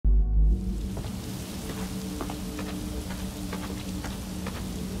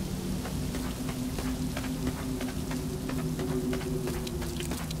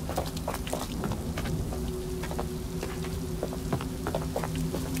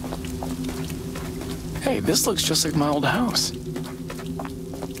Hey, this looks just like my old house.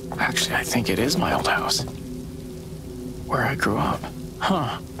 Actually, I think it is my old house. Where I grew up.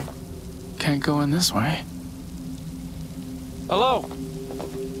 Huh. Can't go in this way. Hello?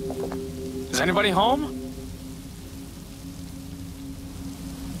 Is anybody home?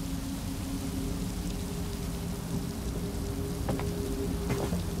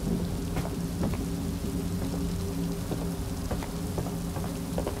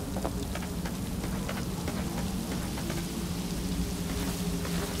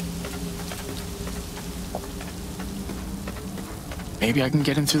 Maybe I can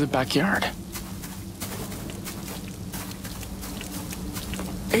get in through the backyard.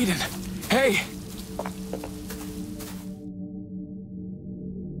 Aiden! Hey!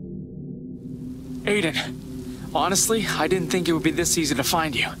 Aiden, honestly, I didn't think it would be this easy to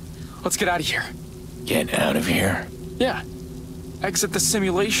find you. Let's get out of here. Get out of here? Yeah. Exit the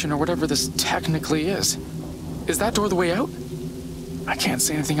simulation or whatever this technically is. Is that door the way out? I can't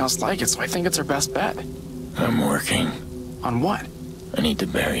see anything else like it, so I think it's our best bet. I'm working. On what? I need to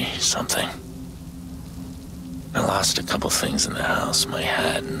bury something. I lost a couple things in the house, my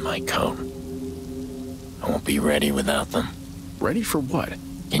hat and my coat. I won't be ready without them. Ready for what?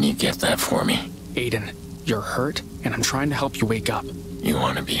 Can you get that for me? Aiden, you're hurt, and I'm trying to help you wake up. You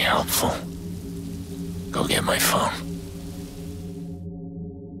want to be helpful? Go get my phone.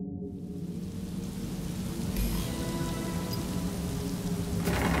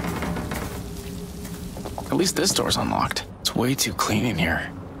 At least this door's unlocked. It's way too clean in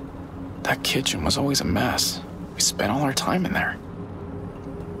here. That kitchen was always a mess. We spent all our time in there.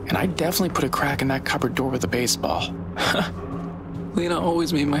 And I definitely put a crack in that cupboard door with a baseball. Lena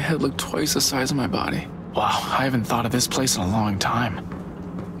always made my head look twice the size of my body. Wow, I haven't thought of this place in a long time.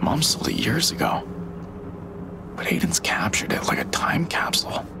 Mom sold it years ago. But Aiden's captured it like a time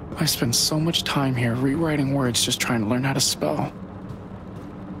capsule. I spent so much time here rewriting words just trying to learn how to spell.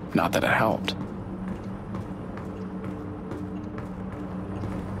 Not that it helped.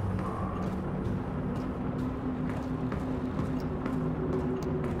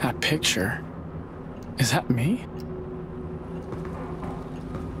 That picture, is that me?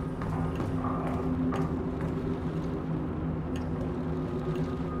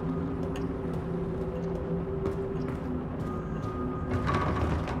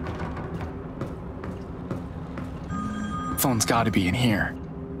 Phone's gotta be in here.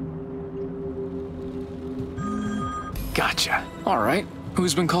 Gotcha. All right,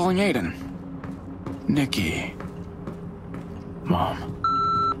 who's been calling Aiden? Nikki. Mom.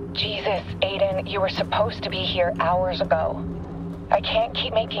 Jesus, Aiden, you were supposed to be here hours ago. I can't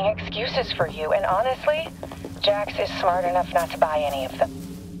keep making excuses for you, and honestly, Jax is smart enough not to buy any of them.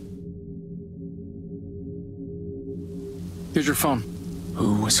 Here's your phone.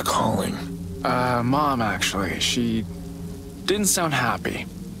 Who was calling? Mom, actually. She didn't sound happy.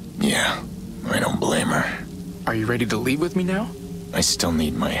 Yeah, I don't blame her. Are you ready to leave with me now? I still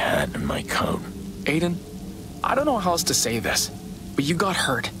need my hat and my coat. Aiden, I don't know how else to say this, but you got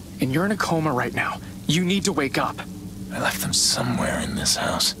hurt, and you're in a coma right now. You need to wake up. I left them somewhere in this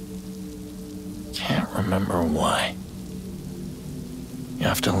house. Can't remember why. You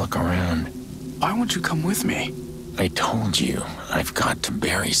have to look around. Why won't you come with me? I told you, I've got to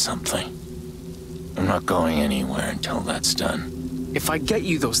bury something. I'm not going anywhere until that's done. If I get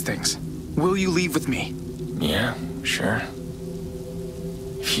you those things, will you leave with me? Yeah, sure.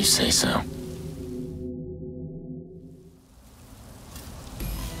 If you say so.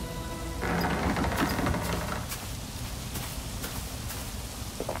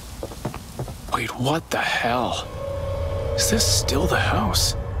 Wait, what the hell? Is this still the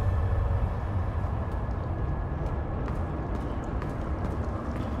house?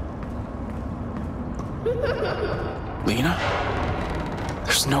 Lena?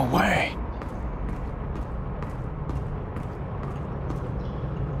 There's no way.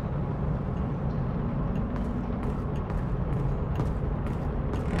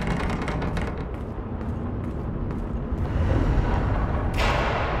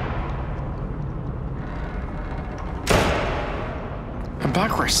 I'm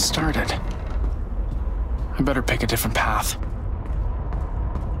back where I started. I better pick a different path.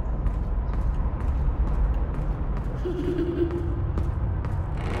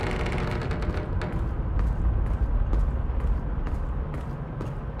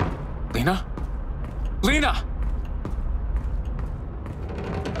 Lena? Lena!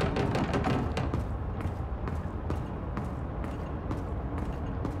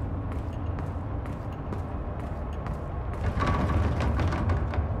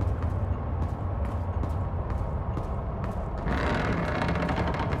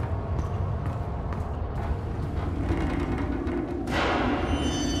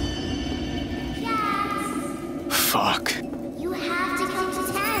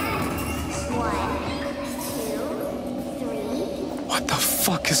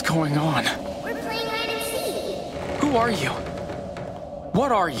 fuck is going on? We're playing hide and seek. Who are you?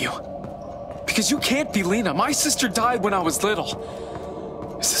 What are you? Because you can't be Lena. My sister died when I was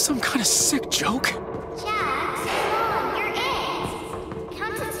little. Is this some kind of sick joke? Jax, come on, you're it.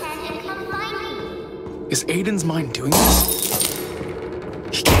 Count to 10 and come find me. Is Aiden's mind doing this?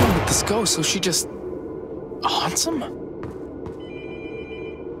 He can't let this go, so she just haunts him?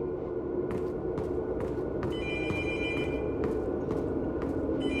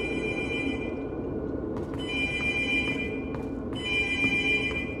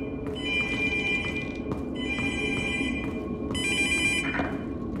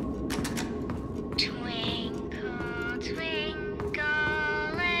 Twinkle, twinkle,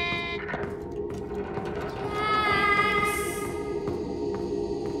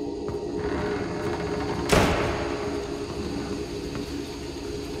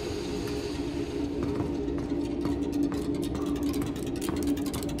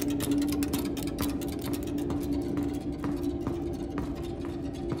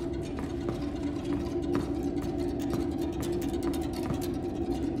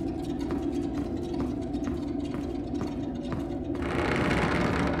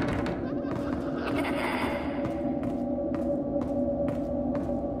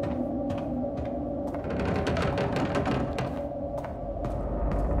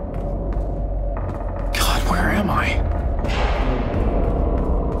 God, where am I?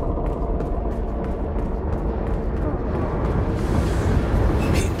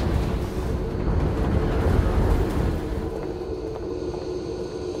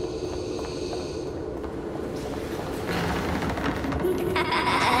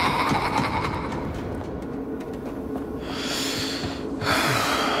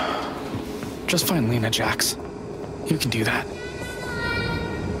 Just find Lena, Jax. You can do that.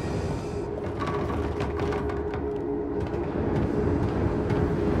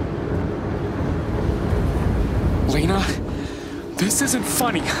 Lena, this isn't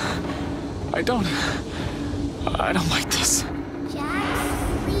funny. I don't like this.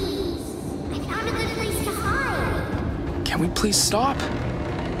 Jax, please. I found a good place to hide. Can we please stop?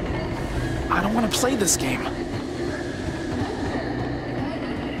 I don't want to play this game.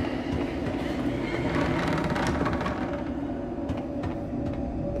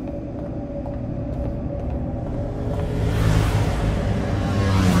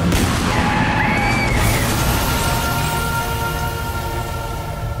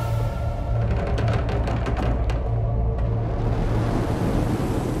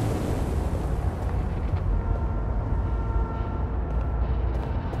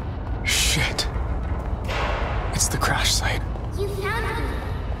 Shit. It's the crash site. You found me.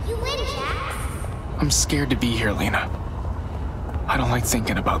 You win, Jax. I'm scared to be here, Lena. I don't like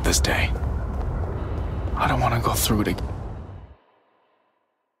thinking about this day. I don't want to go through it again.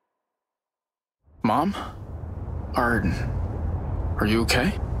 Mom? Are you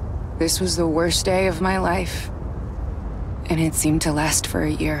okay? This was the worst day of my life. And it seemed to last for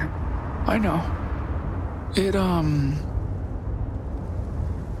a year. I know. It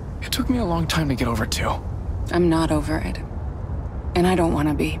took me a long time to get over too. I'm not over it. And I don't want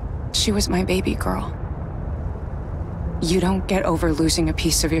to be. She was my baby girl. You don't get over losing a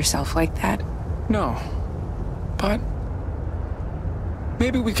piece of yourself like that. No. But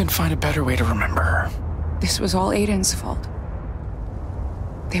maybe we can find a better way to remember her. This was all Aiden's fault.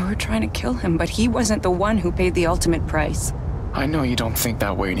 They were trying to kill him, but he wasn't the one who paid the ultimate price. I know you don't think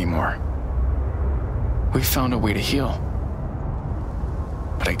that way anymore. We found a way to heal.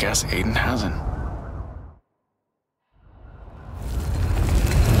 But I guess Aiden hasn't.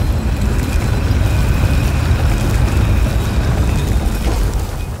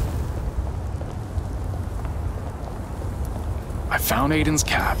 I found Aiden's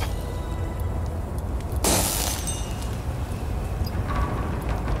cap.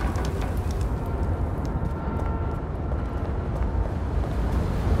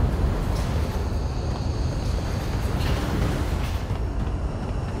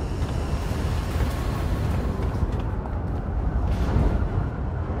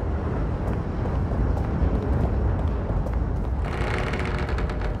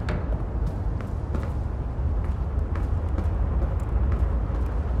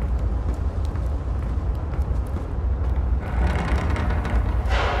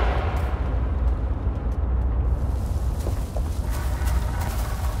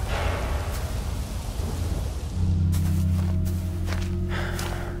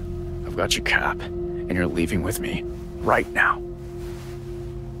 I've got your cap, and you're leaving with me right now.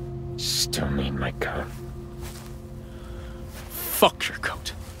 Still need my coat. Fuck your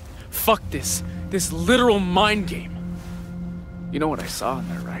coat. Fuck this literal mind game. You know what I saw in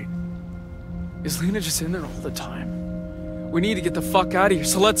there, right? Is Lena just in there all the time? We need to get the fuck out of here,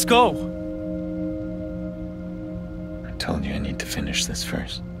 so let's go! I told you I need to finish this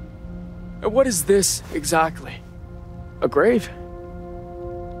first. And what is this, exactly? A grave?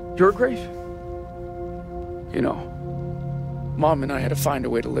 Your grave? You know, Mom and I had to find a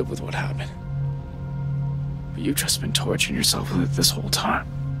way to live with what happened. But you've just been torturing yourself with it this whole time.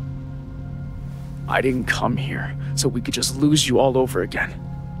 I didn't come here so we could just lose you all over again.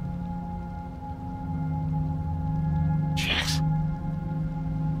 Jax,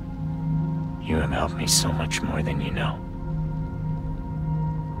 you have helped me so much more than you know.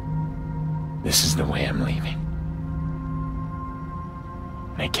 This is the way I'm leaving.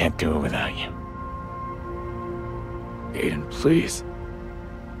 I can't do it without you. Aiden, please.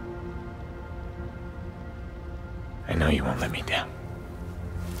 I know you won't let me down.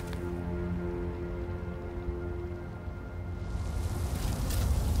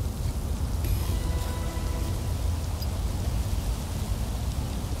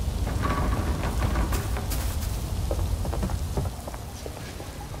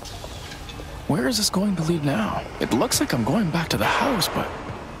 Where is this going to lead now? It looks like I'm going back to the house, but...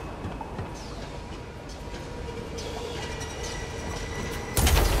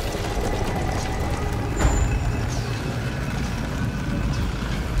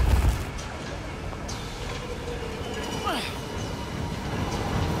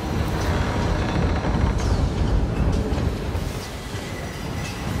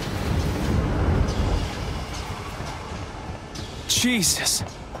 Jesus.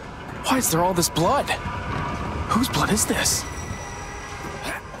 Why is there all this blood? Whose blood is this?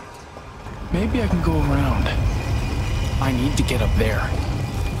 Maybe I can go around. I need to get up there.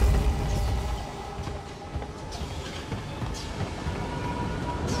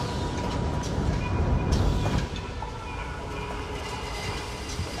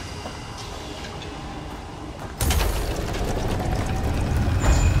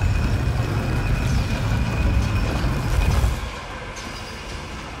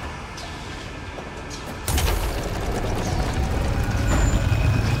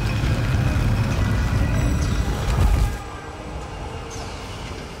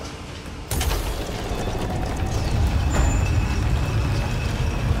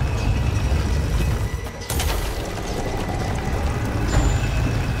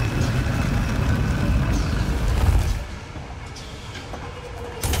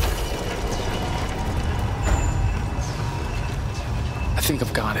 I think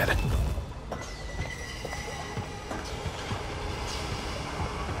I've got it.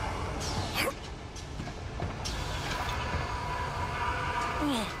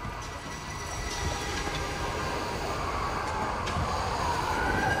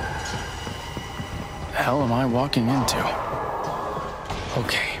 The hell am I walking into?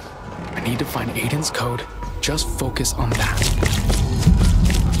 Okay, I need to find Aiden's code. Just focus on that.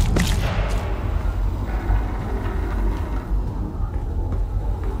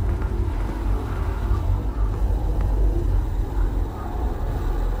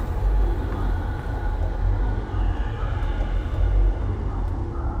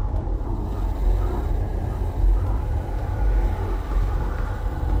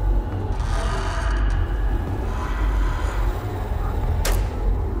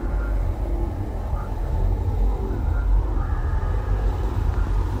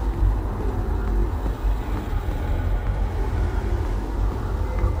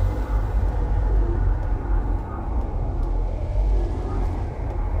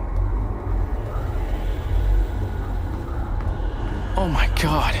 Oh my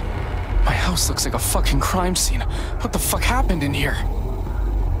god. My house looks like a fucking crime scene. What the fuck happened in here?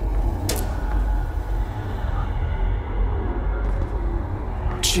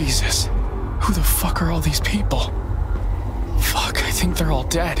 Jesus. Who the fuck are all these people? Fuck, I think they're all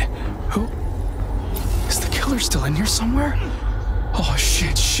dead. Who? Is the killer still in here somewhere? Oh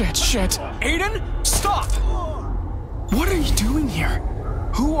shit, shit, shit. Aiden, stop! What are you doing here?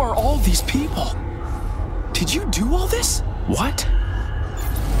 Who are all these people? Did you do all this? What?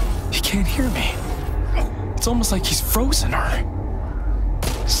 He can't hear me. It's almost like he's frozen her.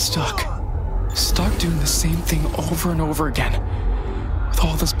 Stuck. Stuck doing the same thing over and over again. With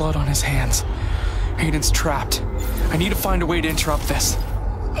all this blood on his hands. Aiden's trapped. I need to find a way to interrupt this.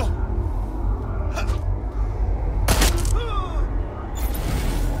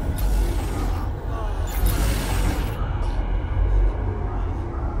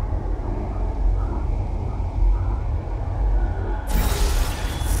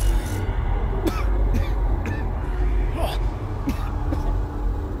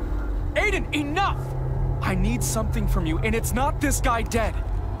 something from you, and it's not this guy dead.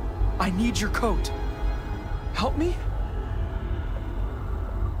 I need your coat. Help me?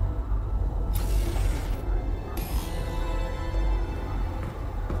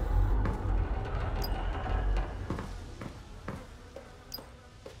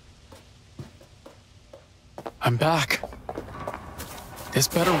 I'm back. This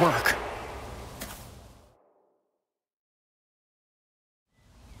better work.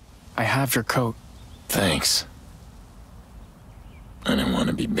 I have your coat. Thanks. I didn't want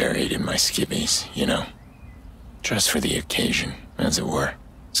to be buried in my skivvies, you know? Just for the occasion, as it were.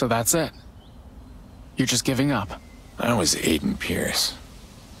 So that's it. You're just giving up. I was Aiden Pierce.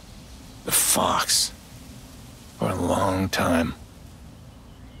 The Fox. For a long time.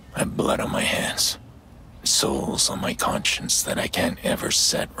 I have blood on my hands. Souls on my conscience that I can't ever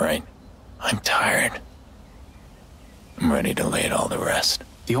set right. I'm tired. I'm ready to lay it all to rest.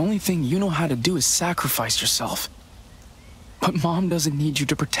 The only thing you know how to do is sacrifice yourself. But Mom doesn't need you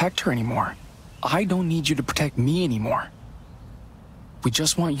to protect her anymore. I don't need you to protect me anymore. We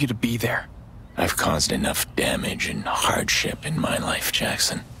just want you to be there. I've caused enough damage and hardship in my life,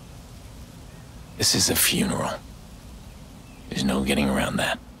 Jackson. This is a funeral. There's no getting around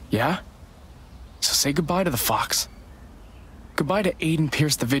that. Yeah? So say goodbye to the Fox. Goodbye to Aiden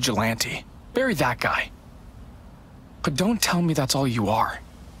Pierce the Vigilante. Bury that guy. But don't tell me that's all you are.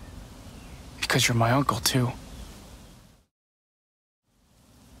 Because you're my uncle, too.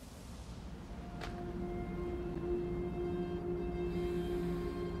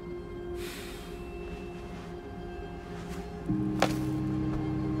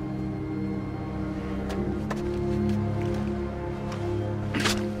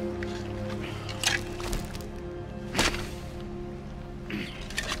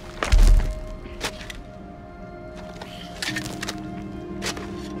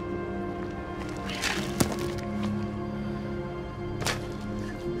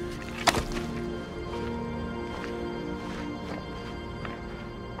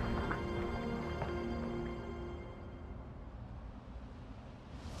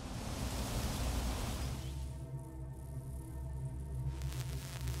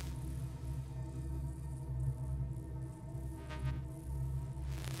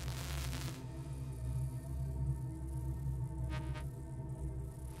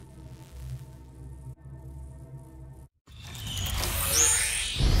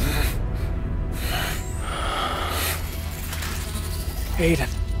 Aiden.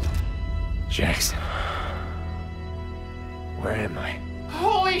 Jackson. Where am I?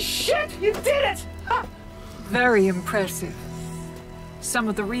 Holy shit! You did it! Ha! Very impressive. Some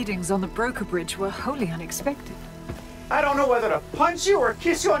of the readings on the broker bridge were wholly unexpected. I don't know whether to punch you or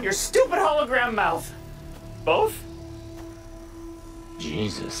kiss you on your stupid hologram mouth. Both?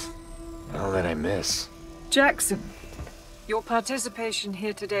 Jesus. All that I miss. Jackson, your participation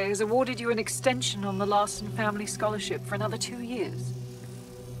here today has awarded you an extension on the Larson Family Scholarship for another 2 years.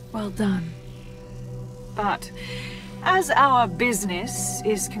 Well done. But as our business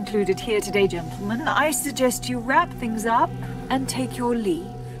is concluded here today, gentlemen, I suggest you wrap things up and take your leave.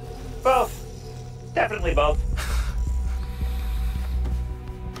 Both. Definitely both.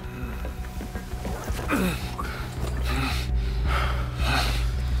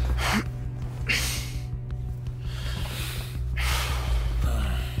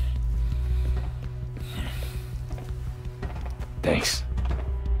 Thanks.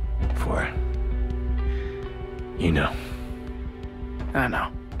 For... you know. I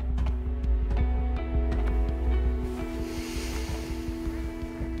know.